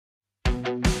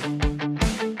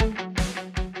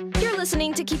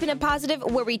listening to Keeping It Positive,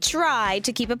 where we try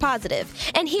to keep it positive.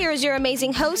 And here is your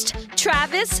amazing host,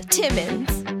 Travis Timmons.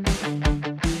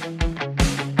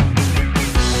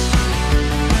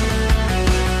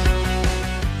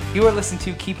 You are listening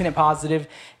to Keeping It Positive,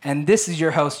 and this is your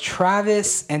host,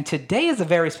 Travis, and today is a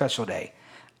very special day,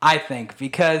 I think,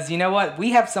 because you know what?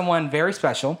 We have someone very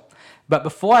special, but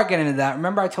before I get into that,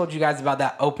 remember I told you guys about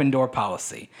that open door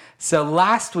policy. So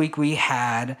last week we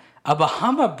had a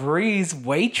Bahama Breeze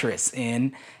waitress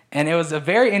in, and it was a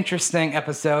very interesting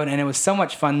episode, and it was so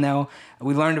much fun, though.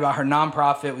 We learned about her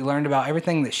nonprofit. We learned about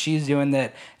everything that she's doing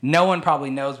that no one probably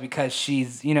knows because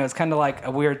she's, you know, it's kind of like a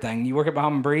weird thing. You work at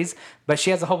Bahama Breeze, but she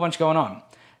has a whole bunch going on.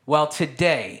 Well,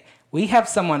 today, we have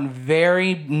someone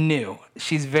very new.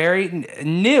 She's very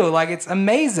new. Like, it's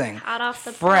amazing. Hot off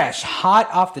the Fresh,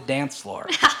 hot off the dance floor.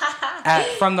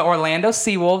 From the Orlando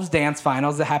Seawolves dance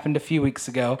finals that happened a few weeks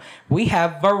ago, we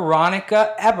have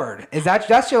Veronica Hebard.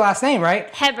 That's your last name, right?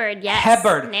 Hebard, yes.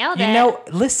 Hebard. Nailed it. You know,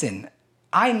 listen,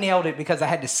 I nailed it because I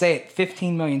had to say it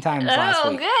 15 million times last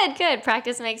week. Oh, good.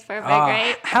 Practice makes perfect,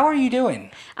 right? How are you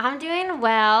doing? I'm doing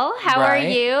well. How are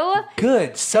you?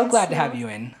 Good. So glad to have you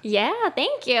in. Yeah,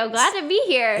 thank you. Glad to be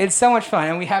here. It's so much fun.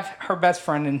 And we have her best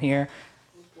friend in here.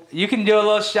 You can do a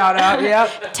little shout out.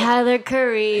 Yep. Tyler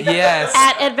Curry. Yes.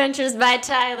 At Adventures by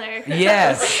Tyler.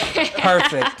 Yes.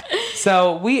 Perfect.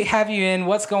 So we have you in.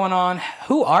 What's going on?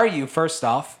 Who are you, first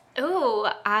off? Ooh,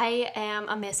 I am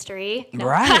a mystery. No.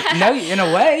 Right. No, in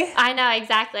a way. I know,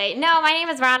 exactly. No, my name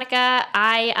is Veronica.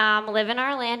 I live in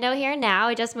Orlando here now.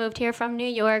 I just moved here from New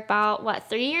York about,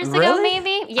 3 years ago,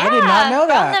 maybe? Yeah. I did not know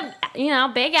that. From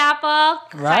the, Big Apple.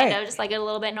 Right. Kind of, just like a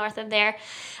little bit north of there.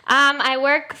 I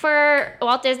work for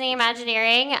Walt Disney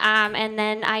Imagineering, and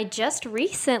then I just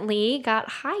recently got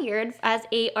hired as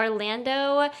a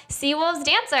Orlando Seawolves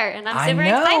dancer, and I'm super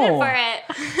excited for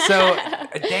it. So,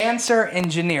 a dancer,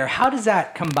 engineer, how does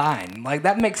that combine? Like,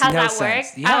 that makes no sense. Work?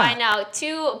 Yeah. Oh, I know.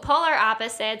 Two polar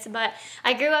opposites, but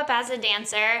I grew up as a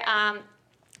dancer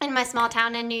in my small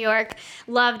town in New York.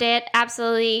 Loved it.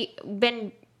 Absolutely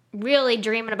been really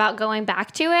dreaming about going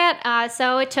back to it.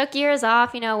 So it took years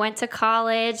off, went to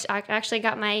college. I actually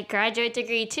got my graduate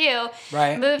degree too.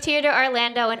 Right. Moved here to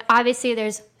Orlando, and obviously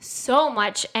there's so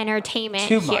much entertainment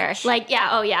Too here. much.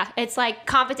 It's like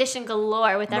competition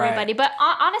galore with everybody. Right. But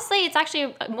honestly, it's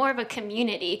actually more of a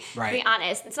community, right. to be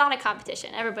honest. It's not a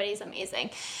competition. Everybody's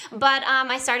amazing. But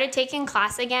I started taking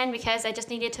class again because I just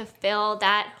needed to fill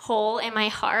that hole in my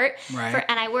heart. Right.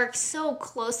 And I work so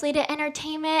closely to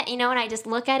entertainment, and I just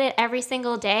look at it every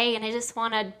single day, and I just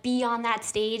want to be on that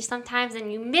stage sometimes,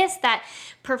 and you miss that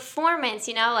performance,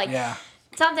 Yeah.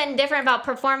 Something different about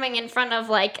performing in front of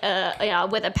with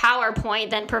a PowerPoint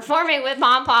than performing with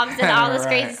pom-poms and all this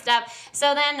Right. crazy stuff.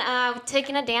 So then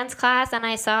taking a dance class, and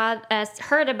I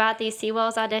heard about these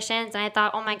Seawolves auditions, and I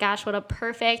thought, oh my gosh, what a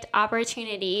perfect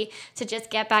opportunity to just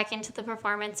get back into the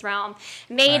performance realm.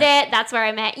 Made it. That's where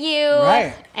I met you.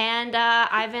 Right. And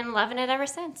I've been loving it ever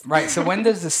since. Right. So when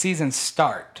does the season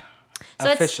start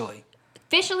officially?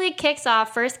 Officially kicks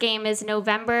off. First game is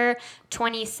November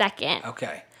 22nd.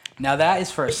 Okay. Now that is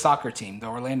for a soccer team. The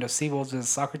Orlando Seawolves is a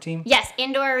soccer team? Yes,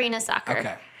 indoor arena soccer.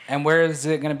 Okay. And where is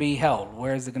it going to be held?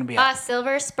 Where is it going to be at?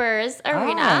 Silver Spurs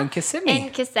Arena. In Kissimmee. In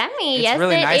Kissimmee, It's yes,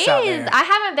 really it nice is. out there. I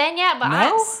haven't been yet, but No?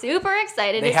 I'm super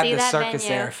excited They to had see the that circus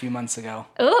venue. there a few months ago.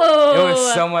 Ooh. It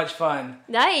was so much fun.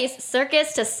 Nice.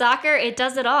 Circus to soccer, it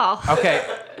does it all. Okay,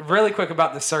 really quick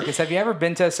about the circus. Have you ever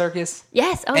been to a circus?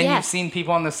 Yes. Oh, And yes. you've seen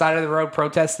people on the side of the road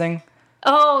protesting?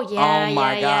 Oh, yeah, Oh,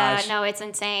 my gosh. No, it's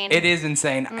insane. It is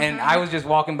insane. Mm-hmm. And I was just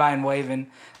walking by and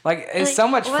waving. Like, it's so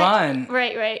much fun.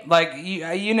 Right. Like,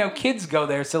 kids go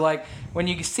there. So, like, when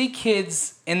you see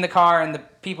kids in the car and the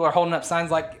people are holding up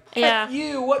signs like, heck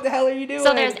you, what the hell are you doing?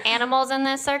 So there's animals in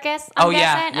this circus, I'm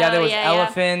guessing? Yeah, there was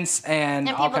elephants and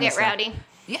all people kinds get of stuff. rowdy.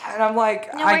 Yeah, and I'm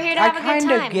like, No, we're here to have a good kind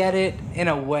time. of get it in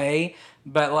a way,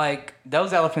 but, like,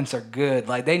 those elephants are good.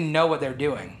 Like, they know what they're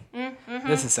doing. Mm-hmm.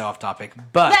 This is so off topic,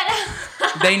 but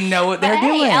they know what they're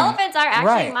doing. Elephants are actually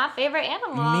Right. my favorite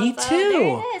animal. Me so too.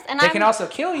 there it is. And They can also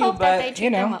kill you, hope that they but, treat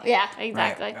them well. Yeah,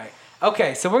 exactly. Right.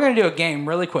 Okay, so we're going to do a game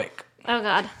really quick. Oh,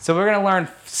 God. So we're going to learn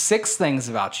 6 things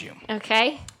about you.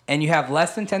 Okay. And you have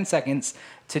less than 10 seconds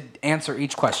to answer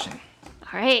each question.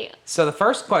 All right. So the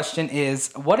first question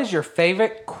is, what is your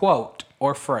favorite quote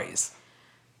or phrase?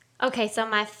 Okay, so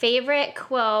my favorite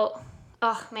quote,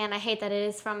 oh man, I hate that it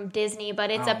is from Disney, but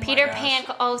it's Oh a my Peter gosh.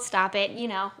 Pan, oh stop it,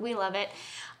 we love it.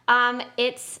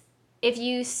 It's, if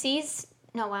you seize,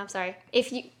 no, I'm sorry,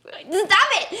 if you, stop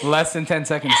it! Less than 10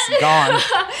 seconds, gone.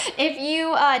 If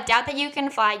you doubt that you can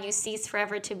fly, you cease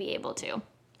forever to be able to.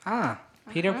 Ah,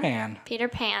 Peter Pan. Peter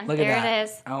Pan. Look at there that. it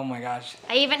is. Oh my gosh.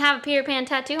 I even have a Peter Pan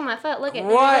tattoo on my foot. Look at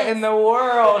What in the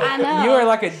world? I know. You are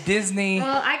like a Disney.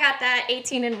 Well, I got that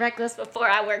 18 and reckless before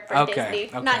I worked for Okay, Disney.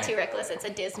 okay. Not too reckless. It's a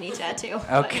Disney tattoo.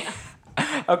 But, Okay. you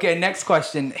know. Okay, next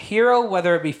question. Hero,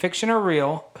 whether it be fiction or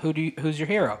real, who's your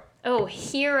hero? Oh,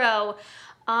 hero.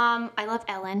 I love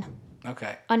Ellen.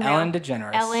 Okay. Unreal. Ellen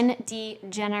DeGeneres. Ellen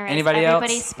DeGeneres. Anybody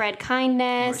Everybody else? spread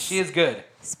kindness. She is good.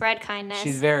 Spread kindness.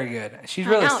 She's very good. She's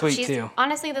really No, sweet too.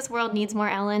 Honestly, this world needs more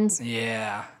Ellens.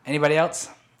 Yeah. Anybody else?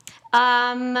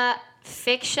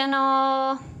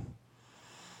 Fictional.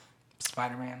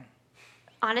 Spider-Man.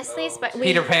 Honestly,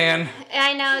 Peter Pan.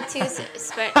 I know too.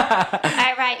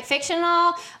 All right,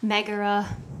 fictional. Megara.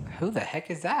 Who the heck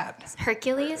is that?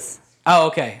 Hercules. Oh,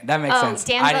 okay. That makes Oh, sense.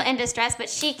 damsel in distress, but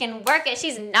she can work it.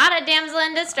 She's not a damsel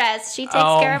in distress. She takes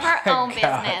Oh care of her my own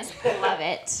God. business. Love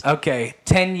it. Okay.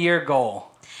 10-year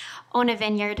goal. Own a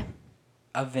vineyard.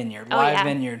 A vineyard. Oh, Why yeah. a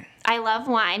vineyard? I love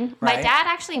wine. My Right. dad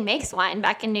actually makes wine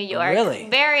back in New York. Really?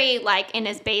 Very like in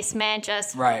his basement,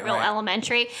 just Right, real right.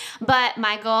 elementary. But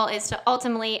my goal is to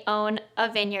ultimately own a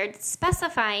vineyard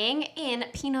specifying in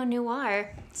Pinot Noir.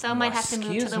 So I might have to move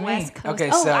to Excuse the me. West Coast. Okay,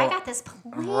 oh, so- I got this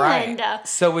planned. Right.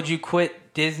 So would you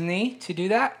quit Disney to do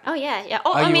that? Oh yeah, yeah.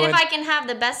 Oh, Oh, I you mean, would? if I can have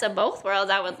the best of both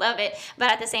worlds, I would love it. But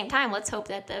at the same time, let's hope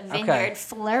that the vineyard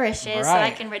flourishes, so I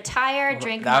Right. can retire,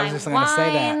 drink I my was just wine. going to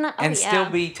say that. Oh, And yeah. still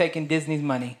be taking Disney's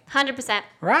money. 100%.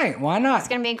 Right. Why not? It's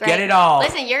gonna be great. Get it all.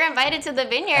 Listen, you're invited to the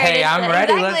vineyard. Hey, It's- I'm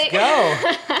ready. exactly.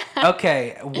 Let's go.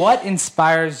 Okay. What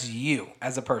inspires you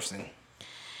as a person?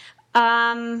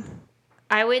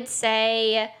 I would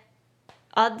say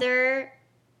other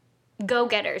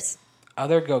go-getters.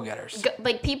 Other go-getters.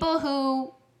 Like people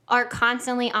who are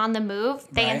constantly on the move,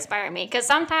 they Right. inspire me. Because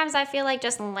sometimes I feel like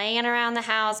just laying around the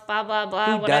house, blah, blah, blah,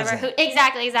 Who whatever. doesn't?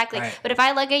 Exactly. Right. But if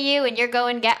I look at you and you're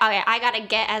going okay, I got to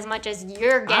get as much as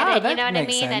you're getting, that you know what I makes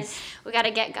mean? sense. And we got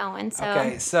to get going. So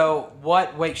Okay. So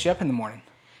what wakes you up in the morning?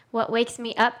 what wakes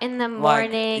me up in the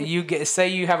morning? Like you say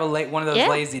you have one of those Yeah.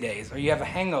 lazy days, or you have a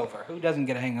hangover. Who doesn't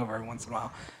get a hangover every once in a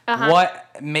while? Uh-huh.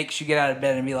 What makes you get out of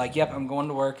bed and be like, "Yep, I'm going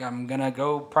to work. I'm gonna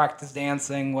go practice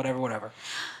dancing, whatever."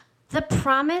 The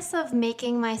promise of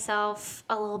making myself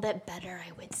a little bit better,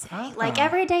 I would say. Ah. Like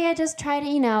every day I just try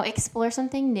to, explore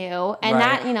something new. And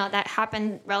Right. that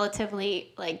happened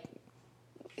relatively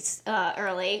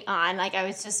early on. Like I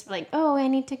was just like, oh, I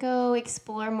need to go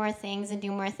explore more things and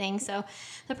do more things. So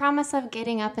the promise of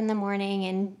getting up in the morning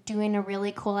and doing a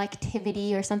really cool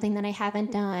activity or something that I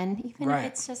haven't done, even Right. if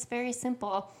it's just very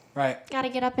simple, Right. got to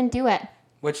get up and do it.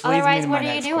 Which leads me Otherwise, to what my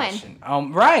are you next doing?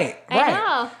 question. Right. I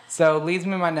know. So leads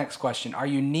me to my next question. Are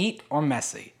you neat or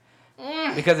messy?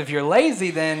 Because if you're lazy,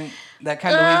 then that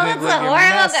kind of leads me to That's believe you're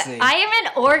horrible. messy. I am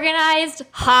an organized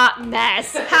hot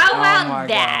mess. How about my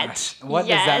that? gosh. What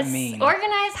does that mean?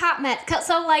 Organized hot mess.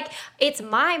 So it's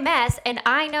my mess, and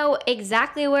I know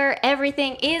exactly where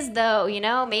everything is. Though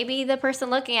maybe the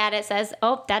person looking at it says,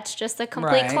 "Oh, that's just a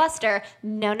complete Right. cluster."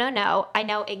 No. I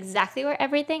know exactly where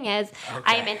everything is.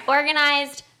 I am Okay. an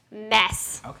organized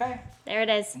mess. Okay. There it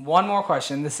is. One more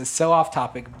question. This is so off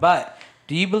topic, but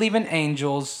do you believe in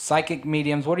angels, psychic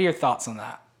mediums? What are your thoughts on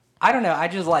that? I don't know. I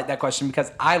just like that question because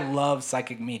I love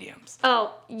psychic mediums.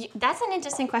 Oh, that's an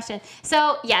interesting question.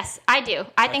 So, yes, I do.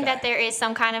 I think Okay. that there is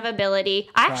some kind of ability.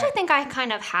 I actually Right. think I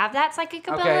kind of have that psychic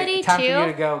Okay, ability time too. for you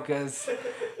to go because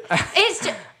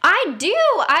I do.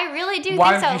 I really do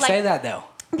why think would so. you say that though?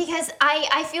 Because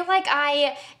I feel like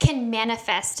I can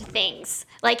manifest things.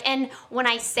 And when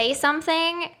I say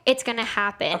something, it's going to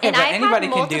happen. Okay, and but I've had anybody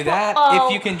can do multiple- that. Oh,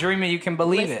 If you can dream it, you can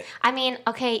believe it. I mean,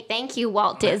 okay, thank you,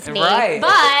 Walt Disney. Right.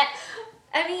 But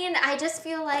I mean, I just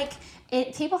feel like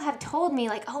people have told me,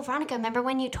 like, oh, Veronica, remember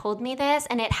when you told me this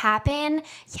and it happened?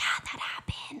 Yeah, that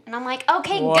happened. And I'm like,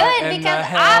 okay, What good, in the because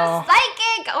hell? I'm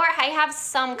psychic or I have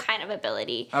some kind of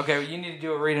ability. Okay, well, you need to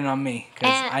do a reading on me because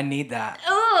And- I need that.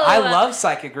 Ooh. I love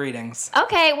psychic readings.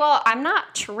 Okay, well, I'm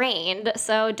not trained,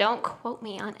 so don't quote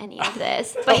me on any of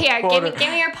this. But here, give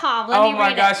me your palm. Let me Oh my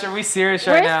read gosh, it. are we serious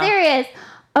right We're now? serious.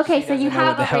 Okay, She so you doesn't know what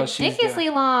have the a hell she's ridiculously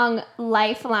doing. long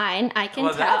lifeline. I can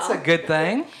Well, tell. that's a good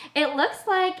thing. It looks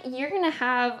like you're going to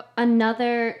have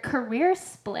another career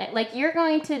split. Like you're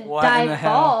going to What in the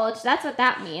hell? divulge. That's what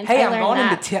that means. Hey, I I'm learned going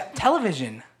that. into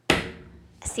television.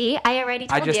 See, I already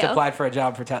I told just you. applied for a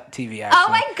job for TV. Actually. Oh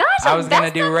my gosh! I was gonna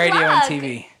best do of radio luck. and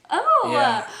TV. Oh,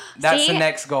 Yeah, that's See, the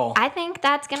next goal. I think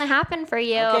that's gonna happen for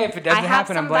you. Okay, if it doesn't I have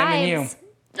happen, I'm some blaming you. vibes.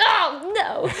 Oh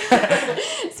no!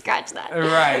 Scratch that.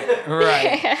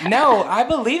 Right. No, I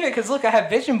believe it because look, I have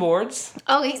vision boards.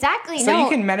 Oh, exactly. So you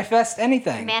can manifest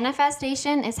anything.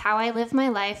 Manifestation is how I live my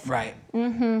life. Right.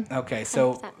 Mm-hmm. Okay,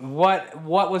 so 100%.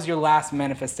 what was your last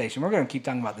manifestation? We're going to keep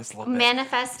talking about this a little bit.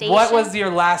 Manifestation. What was your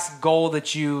last goal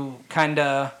that you kind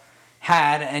of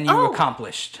had and you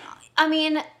accomplished? I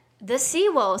mean, the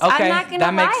Seawolves. Okay, I'm not going to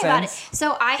that makes lie about it. sense.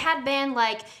 So I had been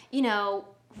like,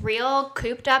 real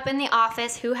cooped up in the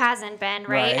office. Who hasn't been,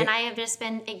 right? And I have just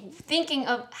been thinking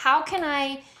of how can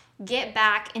I get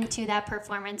back into that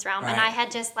performance realm. Right. And I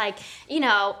had just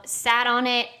sat on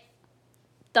it,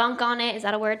 thunk on it. Is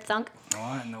that a word? Thunk?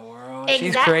 What in the world?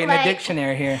 Exactly. She's creating a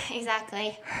dictionary here.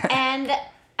 Exactly. And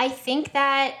I think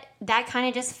that kind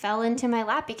of just fell into my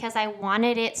lap because I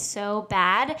wanted it so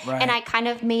bad. Right. And I kind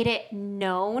of made it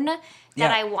known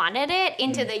that I wanted it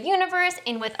into the universe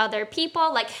and with other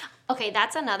people. Like, okay,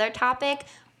 that's another topic.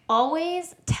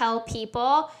 Always tell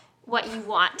people what you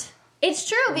want. It's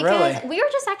true because we were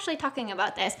just actually talking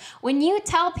about this. When you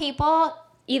tell people,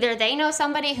 either they know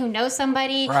somebody who knows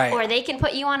somebody, or they can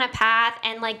put you on a path,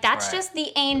 and that's just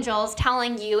the angels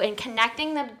telling you and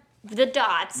connecting the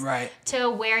dots to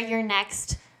where your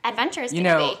next adventure is going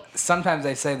to be. Sometimes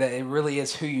they say that it really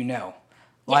is who you know.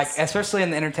 Yes. Like, especially in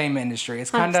the entertainment industry,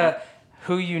 it's kind of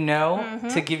who you know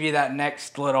to give you that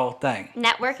next little thing.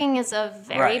 Networking is a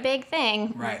very big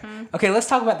thing. Right. Okay, let's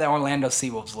talk about the Orlando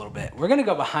Seawolves a little bit. We're going to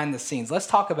go behind the scenes. Let's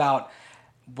talk about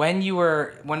when we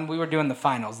were doing the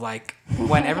finals, like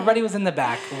when everybody was in the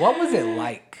back, what was it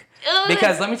like?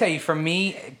 Because let me tell you, for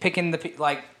me, picking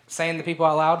saying the people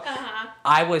out loud,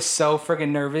 I was so friggin'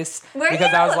 nervous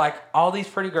because I was like, all these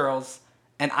pretty girls,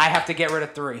 and I have to get rid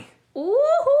of 3.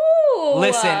 Woohoo!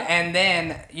 Listen, and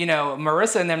then,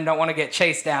 Marissa and them don't want to get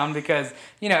chased down because,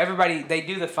 everybody, they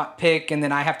do the pick and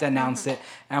then I have to announce it.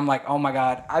 And I'm like, oh my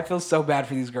God, I feel so bad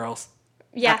for these girls.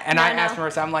 Yeah. I asked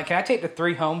Marissa, I'm like, can I take the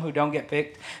 3 home who don't get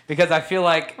picked? Because I feel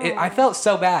like, I felt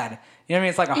so bad. You know what I mean?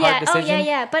 It's like a hard decision. Oh,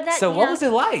 yeah. But so what was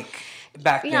it like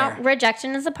back there?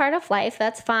 Rejection is a part of life.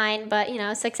 That's fine. But,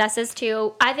 successes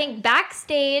too. I think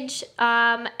backstage,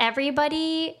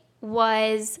 everybody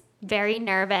was very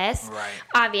nervous,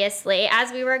 obviously,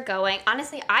 as we were going.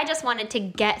 Honestly, I just wanted to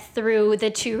get through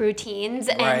the 2 routines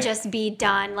and just be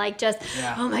done.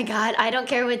 Oh my God, I don't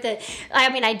care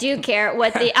I do care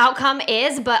what the outcome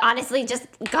is, but honestly, just,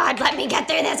 God, let me get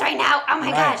through this right now. Oh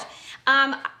my gosh.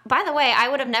 By the way, I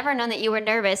would have never known that you were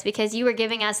nervous because you were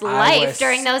giving us life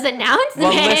during those announcements.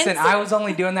 Well, listen, I was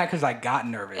only doing that because I got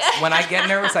nervous. When I get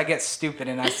nervous, I get stupid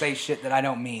and I say shit that I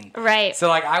don't mean. Right.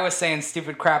 So, I was saying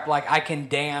stupid crap like I can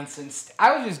dance and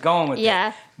I was just going with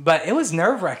it. But it was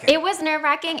nerve-wracking. It was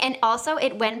nerve-wracking, and also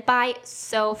it went by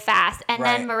so fast. And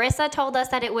then Marissa told us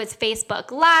that it was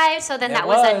Facebook Live, so then that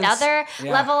was another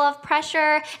level of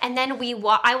pressure. And then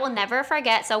I will never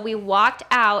forget, so we walked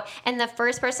out, and the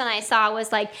first person I saw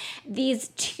was these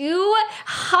 2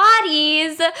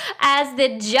 hotties as the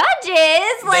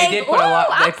judges. They did put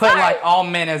They put all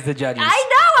men as the judges. I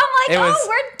know. I'm like,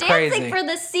 we're dancing crazy. For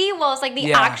the Seawolves,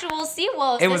 the actual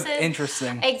Seawolves. It was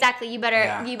interesting. Exactly. You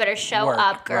better show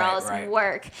up, girls.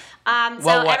 Work.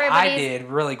 What I did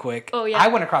really quick, I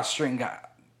went across the street and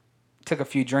took a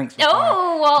few drinks. They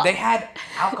had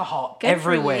alcohol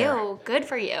everywhere. Good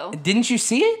for you. Didn't you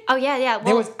see it? Oh yeah. Well,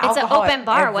 there was alcohol it's an open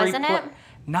bar, wasn't it?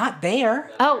 Not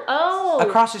there. Oh.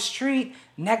 Across the street,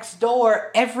 next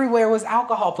door, everywhere was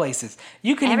alcohol places.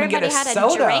 You couldn't even get a soda.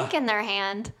 Everybody had a drink in their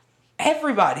hand.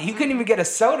 Everybody. You couldn't even get a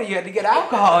soda. You had to get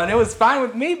alcohol, and it was fine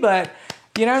with me, but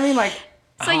you know what I mean?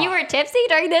 So you were tipsy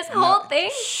during this whole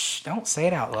thing? Shh, don't say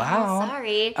it out loud. Oh,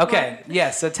 sorry. Okay,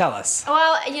 so tell us.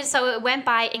 Well, so it went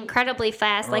by incredibly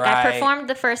fast. I performed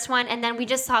the first one, and then we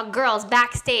just saw girls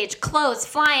backstage, clothes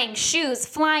flying, shoes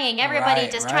flying, everybody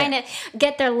trying to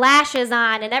get their lashes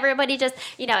on, and everybody just,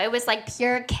 it was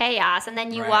pure chaos. And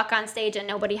then you walk on stage, and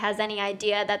nobody has any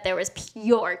idea that there was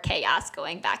pure chaos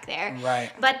going back there.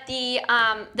 Right. But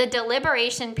the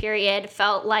deliberation period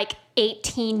felt like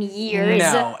 18 years.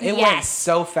 No, it went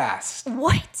so fast.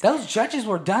 What? Those judges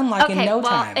were done in no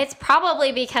time. It's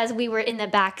probably because we were in the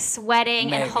back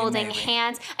sweating and holding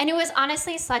hands. And it was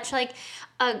honestly such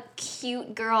a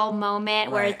cute girl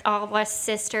moment where all of us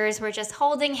sisters were just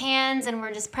holding hands and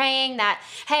we're just praying that,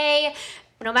 hey,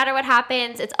 no matter what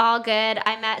happens, it's all good.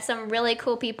 I met some really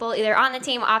cool people, either on the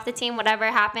team, off the team, whatever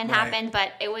happened.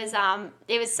 But it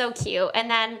was so cute.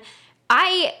 And then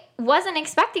I wasn't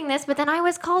expecting this, but then I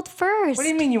was called first. What do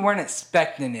you mean you weren't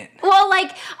expecting it? Well,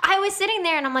 I was sitting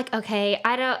there and I'm like, okay,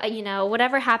 I don't,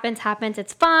 whatever happens,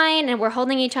 it's fine. And we're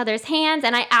holding each other's hands.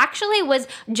 And I actually was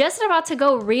just about to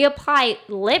go reapply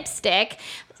lipstick.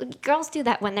 Girls do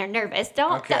that when they're nervous.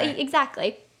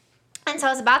 Exactly. And so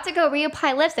I was about to go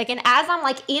reapply lipstick, and as I'm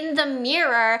like in the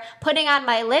mirror putting on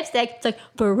my lipstick, it's like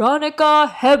Veronica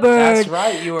Hubbard. That's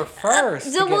right. You were first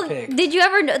to get picked.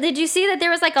 Did you see that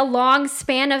there was like a long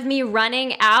span of me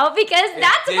running out? Because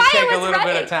that's did why take I was a little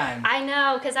running. bit of time. I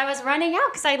know, because I was running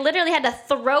out because I literally had to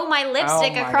throw my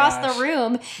lipstick my across gosh. the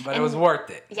room. But it was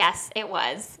worth it. Yes, it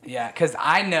was. Yeah, because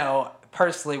I know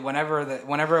personally, whenever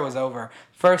it was over,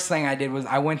 first thing I did was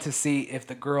I went to see if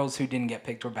the girls who didn't get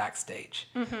picked were backstage.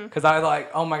 Because I was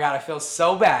like, oh my God, I feel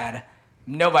so bad.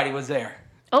 Nobody was there.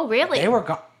 Oh, really? They were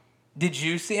gone. Did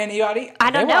you see anybody?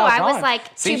 I don't They were know. all I was gone. like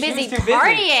See, too she busy was too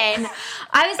partying.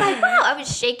 I was like, wow. I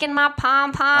was shaking my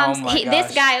pom poms. Oh my This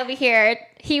gosh. guy over here,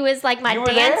 he was like my You were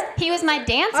dance. there? He was my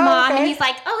dance Oh, mom, okay. and he's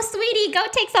like, "Oh, sweetie, go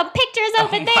take some pictures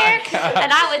over my there." gosh.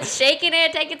 And I was shaking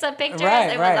it, taking some pictures.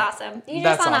 Right, it right. was awesome. You're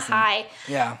That's just on awesome. a high.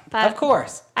 Yeah, But of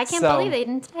course. I can't So- believe they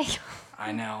didn't stay.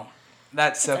 I know.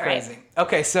 That's so It's all right. crazy.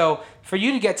 Okay, so for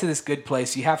you to get to this good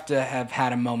place, you have to have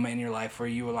had a moment in your life where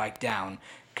you were like down.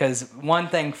 Because one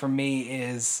thing for me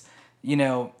is,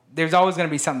 there's always going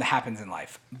to be something that happens in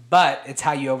life, but it's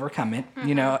how you overcome it.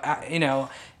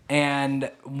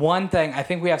 And one thing, I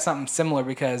think we have something similar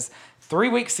because 3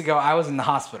 weeks ago I was in the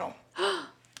hospital.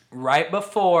 Right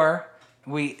before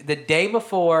the day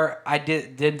before I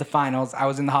did the finals, I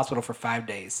was in the hospital for 5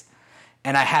 days,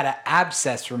 and I had an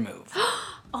abscess removed.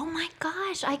 Oh my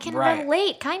gosh, I can Right.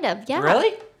 relate, kind of. Yeah.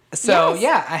 Really? So Yes.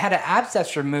 yeah, I had an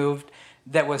abscess removed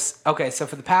that was okay. So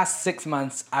for the past 6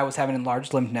 months, I was having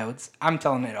enlarged lymph nodes. I'm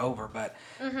telling it over, but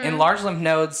enlarged lymph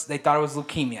nodes, they thought it was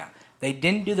leukemia. They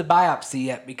didn't do the biopsy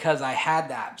yet because I had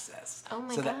the abscess. Oh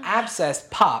my so the gosh. abscess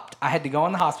popped. I had to go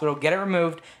in the hospital, get it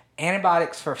removed,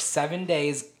 antibiotics for 7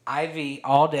 days, IV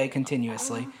all day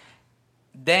continuously.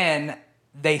 Then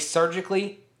they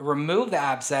surgically removed the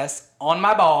abscess on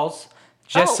my balls,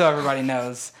 just so everybody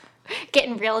knows.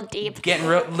 Getting real deep. Getting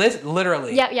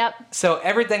literally. Yep. So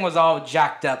everything was all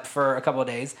jacked up for a couple of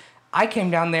days. I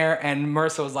came down there and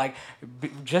Marissa was like,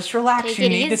 just relax. Take You it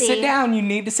need to sit easy." down. You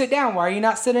need to sit down. Why are you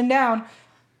not sitting down?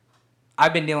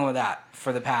 I've been dealing with that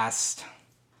for the past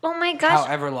Oh my gosh.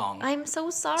 however long. I'm so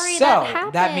sorry So, that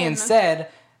happened. that being said,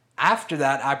 after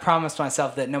that, I promised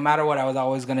myself that no matter what, I was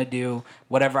always going to do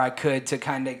whatever I could to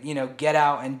kind of, get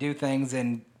out and do things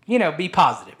and, be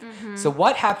positive. Mm-hmm. So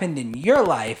what happened in your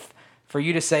life for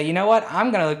you to say, you know what,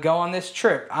 I'm going to go on this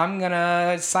trip. I'm going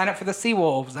to sign up for the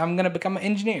Seawolves. I'm going to become an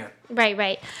engineer.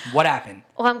 Right. What happened?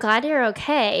 Well, I'm glad you're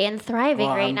okay and thriving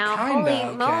Well, right I'm now. kinda Holy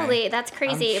okay. moly, that's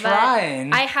crazy. I'm but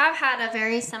trying. I have had a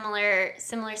very similar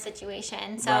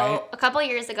situation. So Right. a couple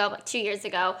years ago, like 2 years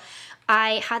ago,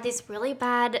 I had this really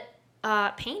bad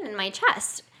pain in my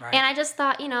chest. Right. And I just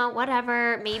thought,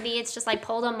 whatever, maybe it's just like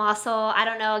pulled a muscle. I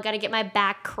don't know. I got to get my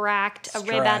back cracked, a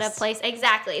rib out of Stress. place.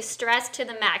 Exactly. Stress to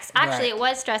the max. Actually, Right. it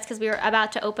was stress because we were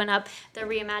about to open up the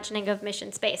reimagining of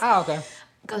Mission Space. Oh, okay.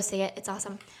 Go see it. It's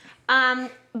awesome.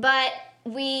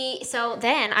 So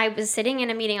then I was sitting in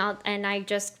a meeting and I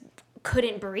just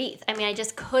couldn't breathe. I mean, I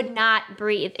just could not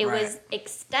breathe. It was Right.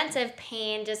 extensive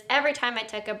pain just every time I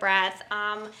took a breath.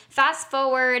 Fast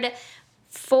forward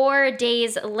 4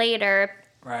 days later,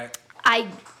 Right. I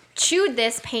chewed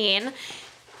this pain,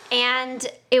 and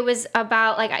it was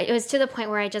about it was to the point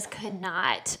where I just could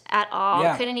not at all.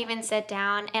 Yeah. Couldn't even sit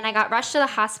down, and I got rushed to the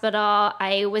hospital.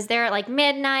 I was there at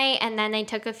midnight, and then they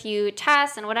took a few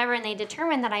tests and whatever, and they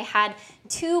determined that I had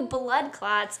 2 blood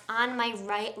clots on my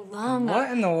right lung. What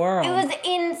in the world? It was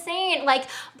insane.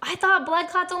 I thought blood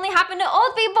clots only happen to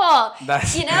old people.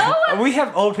 We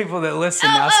have old people that listen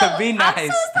now, so be nice. I'm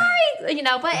so sorry.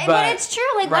 But it's true.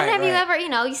 When Right, have you right. ever,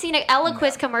 you seen an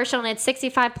Eliquis commercial and it's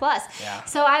 65 plus? Yeah.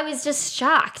 So I was just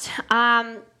shocked.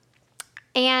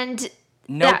 And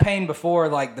No that- pain before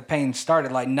the pain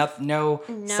started, no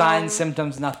signs,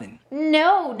 symptoms, nothing.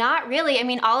 No, not really. I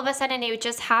mean, all of a sudden it would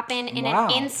just happen in Wow.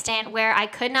 an instant where I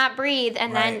could not breathe,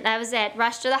 and Right. then that was it.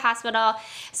 Rushed to the hospital.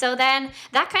 So then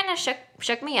that kind of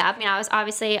shook me up. I was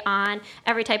obviously on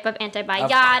every type of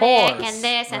antibiotic course. and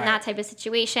this and Right. that type of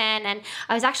situation, and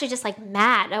I was actually just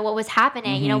mad at what was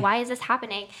happening. Mm-hmm. Why is this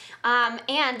happening?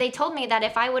 And they told me that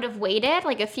if I would have waited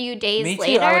a few days Me too,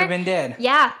 later, I would have been dead.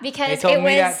 Yeah, because They told it me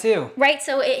was that too. right.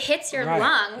 So it hits your Right.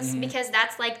 lungs because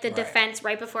that's the defense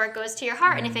right before it goes to your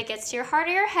heart, and if it gets to your heart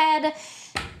or your head,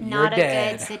 not a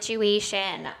dead. good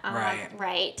situation.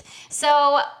 Right.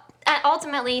 So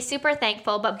ultimately, super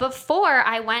thankful. But before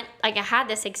I went, I had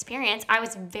this experience, I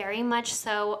was very much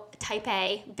so type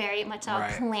A, very much so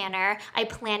Right. a planner. I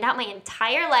planned out my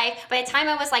entire life. By the time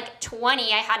I was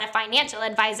 20, I had a financial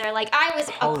advisor. I was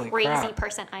Holy a crazy crap.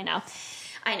 person. I know,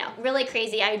 really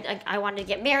crazy. I wanted to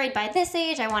get married by this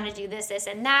age. I wanted to do this,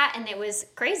 and that, and it was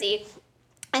crazy.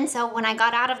 And so when I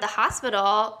got out of the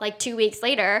hospital, like 2 weeks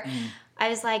later, I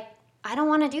was like, I don't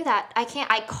want to do that. I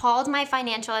can't. I called my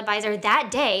financial advisor that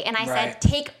day and I said,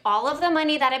 take all of the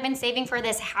money that I've been saving for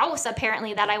this house,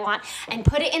 apparently, that I want, and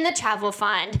put it in the travel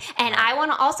fund. And I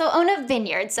want to also own a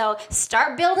vineyard. So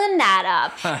start building that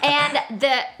up. And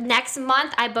the next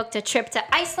month, I booked a trip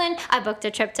to Iceland. I booked a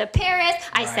trip to Paris.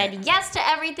 I said yes to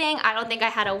everything. I don't think I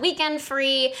had a weekend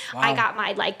free. Wow. I got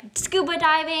my scuba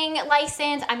diving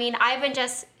license. I mean, I've been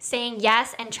just saying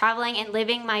yes and traveling and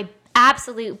living my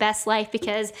absolute best life,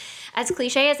 because as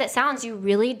cliche as it sounds, you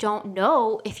really don't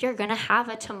know if you're gonna have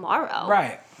a tomorrow.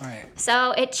 Right.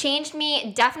 So it changed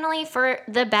me definitely for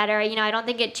the better. I don't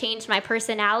think it changed my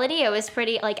personality. It was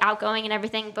pretty outgoing and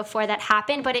everything before that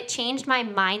happened, but it changed my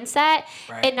mindset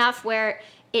enough where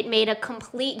it made a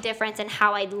complete difference in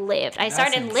how I lived. I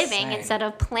started living instead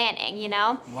of planning,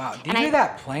 Wow. Do you hear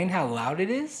that plane, how loud it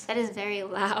is? That is very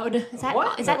loud. Is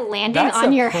What? that landing That's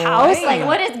on a your house? plane.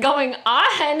 What is going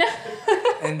on?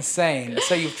 Insane.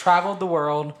 So you've traveled the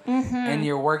world and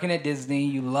you're working at Disney.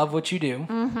 You love what you do,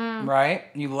 right?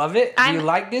 You love it? Do you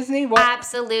like Disney? What?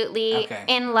 Absolutely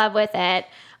in love with it.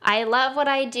 I love what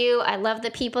I do. I love the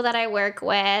people that I work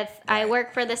with. I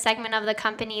work for the segment of the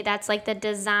company that's the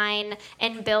design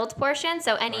and build portion.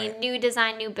 So any new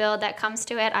design, new build that comes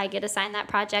to it, I get assigned that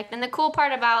project. And the cool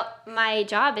part about my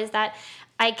job is that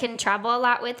I can travel a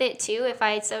lot with it too if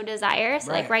I so desire.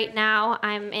 So right now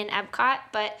I'm in Epcot,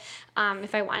 but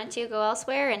if I wanted to go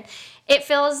elsewhere, and it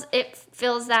fills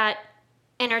that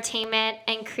entertainment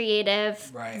and creative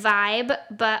vibe,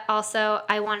 but also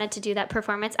I wanted to do that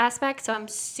performance aspect. So I'm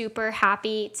super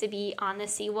happy to be on the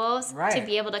Seawolves, to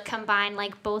be able to combine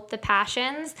both the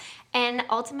passions and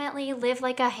ultimately live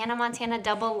a Hannah Montana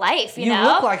double life. You know?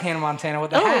 Look like Hannah Montana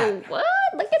with the hat. Oh, what?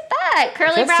 Look at that.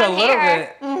 Curly Just brown a little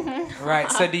hair. bit.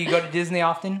 Right. So do you go to Disney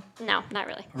often? No, not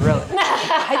really. Really?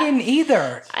 I didn't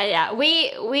either. Yeah,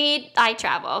 I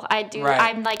travel. I do.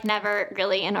 I'm never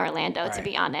really in Orlando, to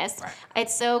be honest.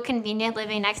 It's so convenient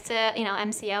living next to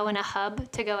MCO and a hub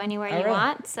to go anywhere you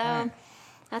want. So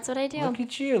that's what I do. Look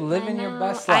at you living your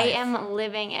best life. I am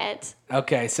living it.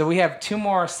 Okay, so we have 2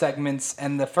 more segments,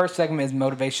 and the first segment is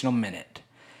Motivational Minute.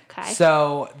 Okay.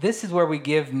 So this is where we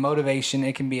give motivation.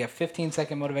 It can be a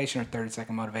 15-second motivation or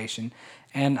 30-second motivation,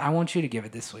 and I want you to give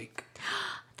it this week.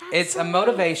 It's a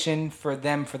motivation for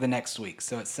them for the next week,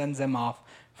 so it sends them off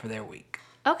for their week.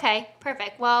 Okay,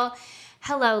 perfect. Well,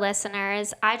 hello,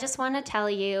 listeners. I just want to tell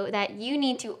you that you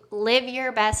need to live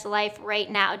your best life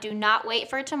right now. Do not wait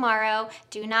for tomorrow.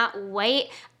 Do not wait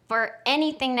for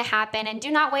anything to happen, and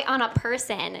do not wait on a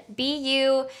person. Be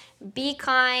you, be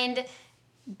kind,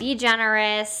 be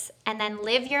generous, and then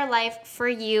live your life for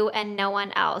you and no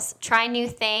one else. Try new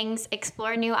things,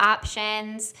 explore new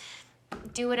options,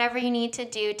 do whatever you need to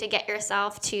do to get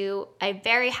yourself to a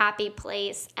very happy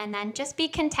place, and then just be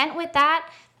content with that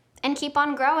and keep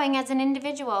on growing as an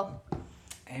individual.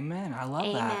 Amen. I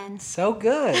love that. So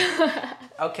good.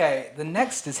 Okay, the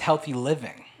next is healthy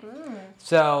living.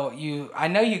 So I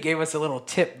know you gave us a little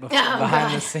tip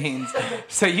behind the scenes,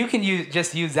 so you can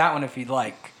use that one if you'd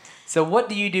like. So what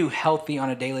do you do healthy on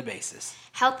a daily basis?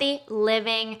 Healthy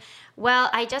living. Well,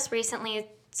 I just recently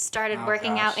started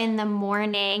working out in the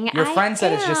morning. Your friend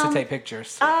said it's just to take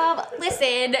pictures.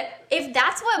 Listen, if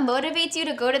that's what motivates you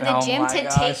to go to the gym to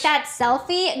take that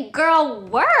selfie, girl,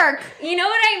 work. You know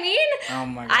what I mean? Oh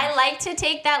my gosh. I like to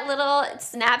take that little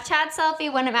Snapchat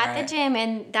selfie when I'm at the gym,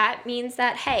 and that means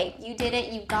that, hey, you did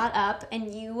it, you got up,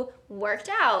 and you worked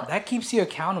out. That keeps you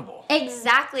accountable.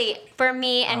 Exactly. For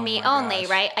me and me only,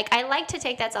 right? I like to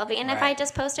take that selfie, and if I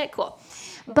just post it, cool.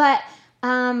 But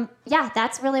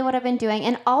that's really what I've been doing.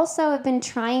 And also I've been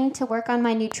trying to work on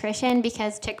my nutrition,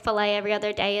 because Chick-fil-A every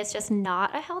other day is just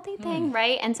not a healthy thing,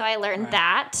 right? And so I learned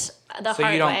that the hard way. So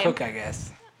you don't cook, I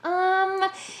guess.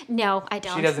 No, I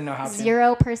don't. She doesn't know how to.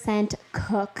 0%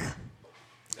 cook.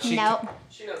 No.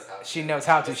 She knows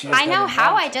how to. I know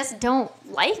how. I just don't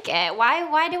like it.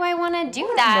 Why do I want to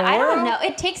do that? I don't know.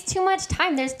 It takes too much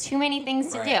time. There's too many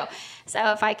things to do.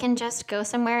 So if I can just go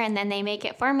somewhere and then they make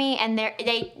it for me, and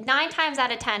they 9 times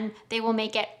out of 10 they will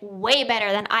make it way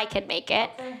better than I could make it.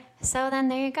 So then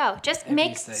there you go. Just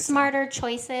make smarter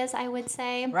choices, I would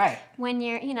say. Right. When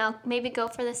you're, maybe go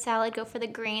for the salad, go for the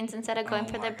greens instead of going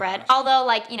for the bread. Although,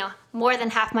 more than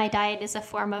half my diet is a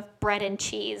form of bread and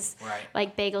cheese. Right.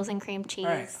 Like bagels and cream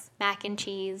cheese, mac and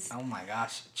cheese. Oh my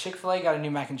gosh. Chick-fil-A got a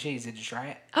new mac and cheese. Did you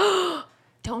try it?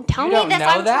 Don't tell me this.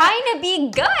 I'm trying to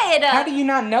be good. How do you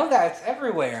not know that? It's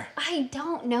everywhere. I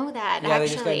don't know that, actually. Yeah, they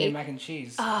just got new mac and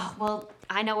cheese. Oh, well,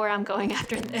 I know where I'm going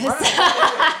after this.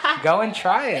 Right. Go and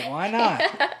try it. Why not?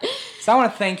 So I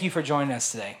want to thank you for joining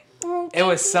us today. It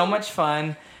was so much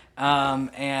fun.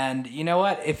 And you know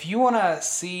what? If you want to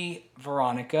see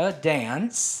Veronica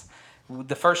dance,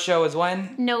 the first show is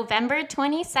when? November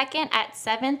 22nd at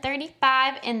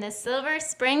 7:35 in the Silver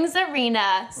Springs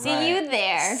Arena. See you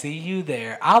there. See you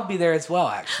there. I'll be there as well,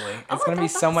 actually. It's going to be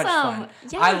so much fun.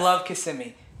 Yes. I love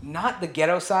Kissimmee. Not the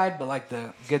ghetto side, but like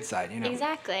the good side, you know?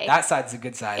 Exactly. That side's the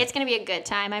good side. It's going to be a good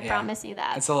time. I promise you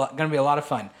that. It's going to be a lot of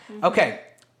fun. Okay.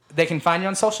 They can find you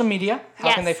on social media.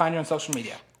 How can they find you on social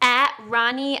media? At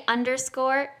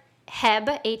Ronnie_Hebb,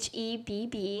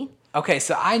 HEBB. Okay,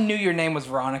 so I knew your name was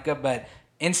Veronica, but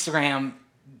Instagram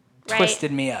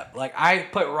twisted me up. Like, I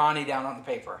put Ronnie down on the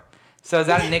paper. So is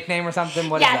that a nickname or something?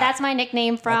 What is that? That's my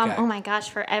nickname from, Okay. oh my gosh,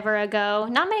 forever ago.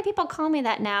 Not many people call me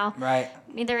that now. Right.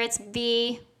 Either it's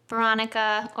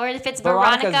Veronica, or if it's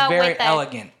Veronica's Veronica very with a...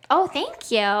 elegant. Oh,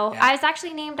 thank you. I was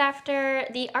actually named after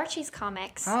the Archie's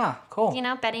comics. Ah, cool. You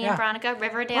know, Betty Yeah. and Veronica,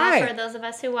 Riverdale, Right. for those of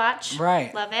us who watch.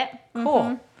 Right. Love it.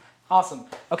 Cool. Awesome.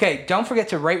 Okay, don't forget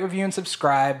to rate, review, and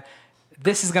subscribe.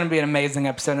 This is going to be an amazing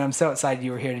episode, and I'm so excited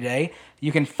you were here today.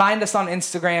 You can find us on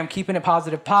Instagram, Keeping It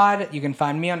Positive Pod. You can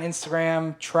find me on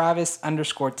Instagram,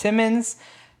 Travis_Timmons.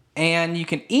 And you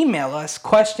can email us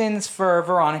questions for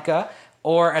Veronica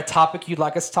or a topic you'd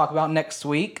like us to talk about next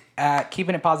week at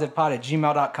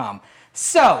keepingitpositivepod@gmail.com.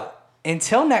 So,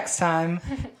 until next time,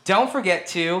 don't forget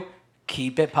to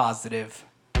keep it positive.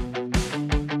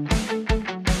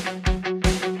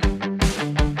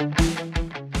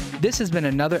 This has been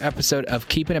another episode of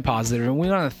Keeping It Positive, and we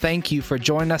want to thank you for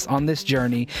joining us on this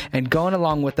journey and going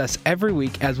along with us every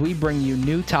week as we bring you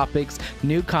new topics,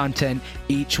 new content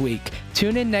each week.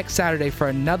 Tune in next Saturday for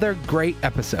another great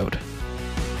episode.